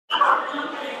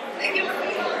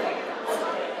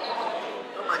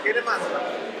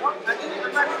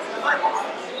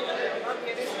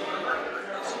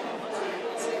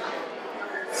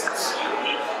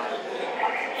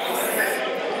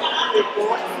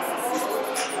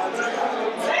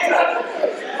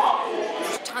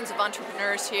Tons of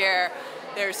entrepreneurs here.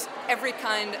 There's every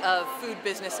kind of food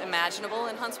business imaginable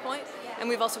in Hunts Point, and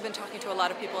we've also been talking to a lot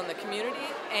of people in the community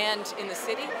and in the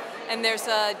city, and there's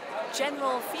a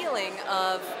general feeling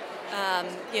of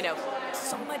you know,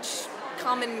 so much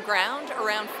common ground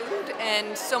around food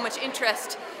and so much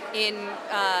interest in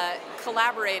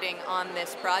collaborating on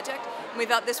this project. And we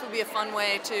thought this would be a fun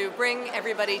way to bring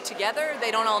everybody together.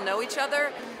 They don't all know each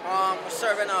other. We're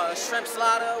serving a shrimp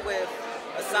slaughter with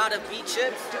a side of beet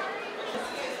chips.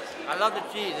 I love the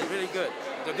cheese, it's really good.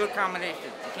 It's a good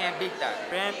combination. You can't beat that.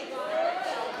 Shrimp.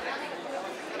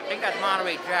 I think that's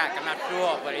Monterey Jack, I'm not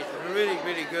sure, but it's really,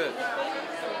 really good.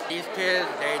 These kids,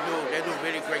 they do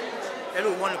really great. They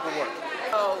do wonderful work.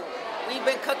 So we've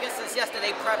been cooking since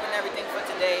yesterday, prepping everything for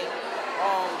today.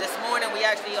 This morning we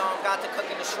actually got to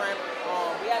cooking the shrimp.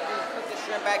 We actually cooked the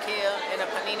shrimp back here in a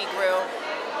panini grill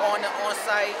on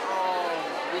site.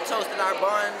 We toasted our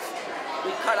buns.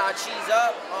 We cut our cheese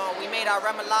up. We made our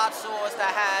remoulade sauce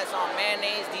that has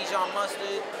mayonnaise, Dijon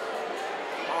mustard,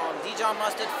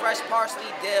 fresh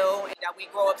parsley, dill that we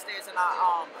grow upstairs in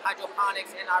our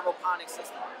hydroponics and aeroponics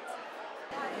system.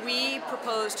 We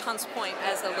proposed Hunts Point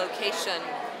as a location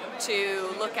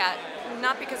to look at,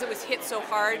 not because it was hit so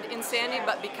hard in Sandy,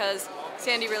 but because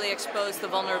Sandy really exposed the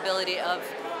vulnerability of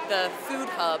the food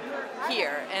hub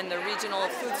here and the regional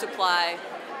food supply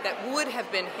that would have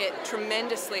been hit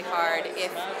tremendously hard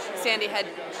if Sandy had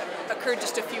occurred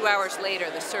just a few hours later.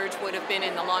 The surge would have been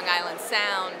in the Long Island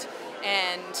Sound,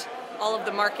 and all of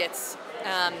the markets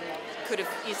could have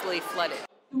easily flooded.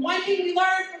 The one thing we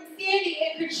learned from Sandy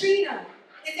and Katrina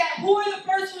is that who are the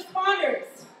first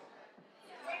responders?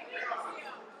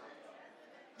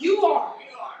 You are.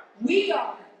 We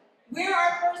are. We're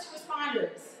our first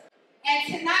responders.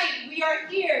 And tonight we are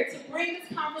here to bring this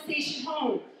conversation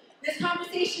home. This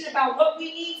conversation about what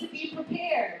we need to be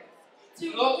prepared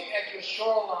to look at your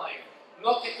shoreline,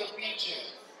 look at the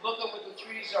beaches, look at where the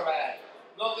trees are at,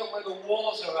 look at where the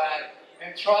walls are at,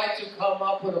 and try to come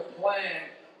up with a plan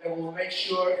that will make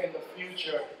sure in the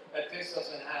future that this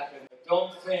doesn't happen.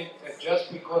 Don't think that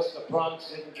just because the Bronx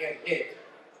didn't get hit,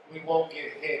 we won't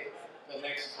get hit the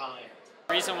next time.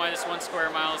 The reason why this 1 square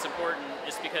mile is important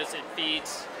is because it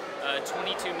feeds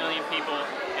 22 million people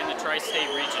in the tri-state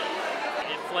region.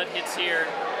 If flood hits here,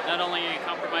 not only are you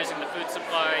compromising the food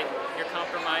supply, you're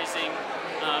compromising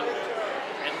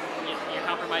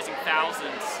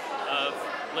thousands of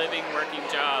living, working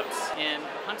jobs. And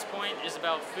Hunts Point is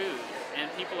about food, and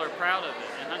people are proud of it.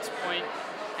 And Hunts Point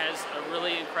has a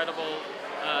really incredible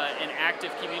and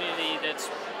active community that's,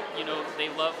 you know, they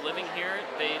love living here,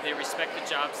 they respect the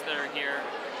jobs that are here,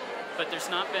 but there's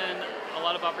not been a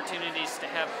lot of opportunities to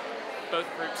have both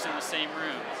groups in the same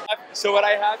room. So what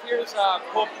I have here is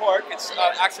pulled pork. It's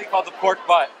actually called the pork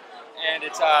butt, and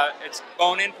it's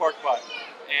bone-in pork butt.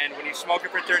 And when you smoke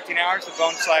it for 13 hours, the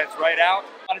bone slides right out.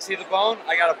 Want to see the bone?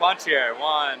 I got a bunch here.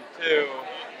 1, 2.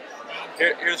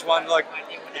 Here's one. Look,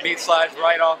 the meat slides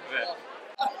right off of it.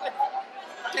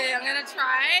 Okay, I'm gonna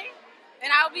try,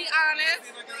 and I'll be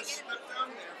honest.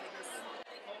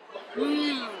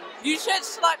 You should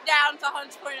slip down to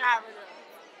Hunts Point Avenue.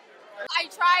 I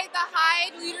tried the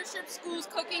Hyde Leadership School's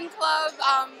Cooking Club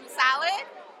salad.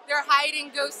 Their Hide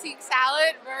and Go Seek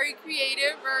salad, very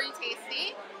creative, very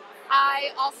tasty.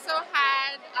 I also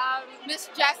had Miss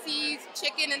Jessie's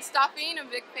chicken and stuffing, I'm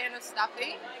a big fan of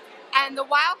stuffing. And the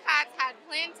Wildcats had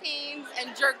plantains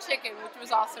and jerk chicken, which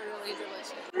was also really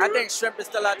delicious. I think shrimp is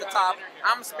still at the top.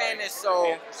 I'm Spanish,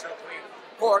 so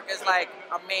pork is like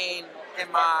a main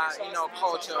in my,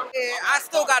 culture. Yeah, I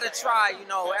still gotta try,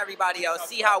 everybody else,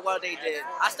 see how well they did.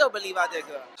 I still believe I did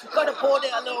good. Could have pulled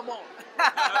it a little more.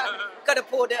 Could have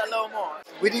pulled it a little more.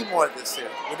 We need more of this here.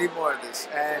 We need more of this.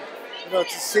 And, to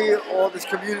see all this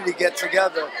community get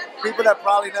together, people that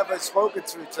probably never spoken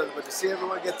to each other, but to see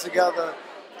everyone get together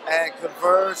and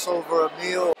converse over a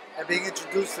meal and being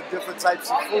introduced to different types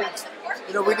of foods,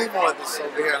 we need more of this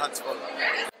over here in Huntsville.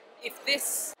 If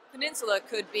this peninsula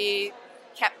could be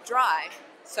kept dry,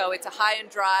 so it's a high and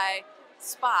dry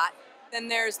spot, then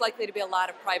there's likely to be a lot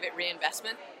of private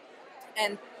reinvestment,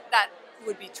 and that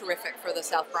would be terrific for the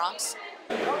South Bronx.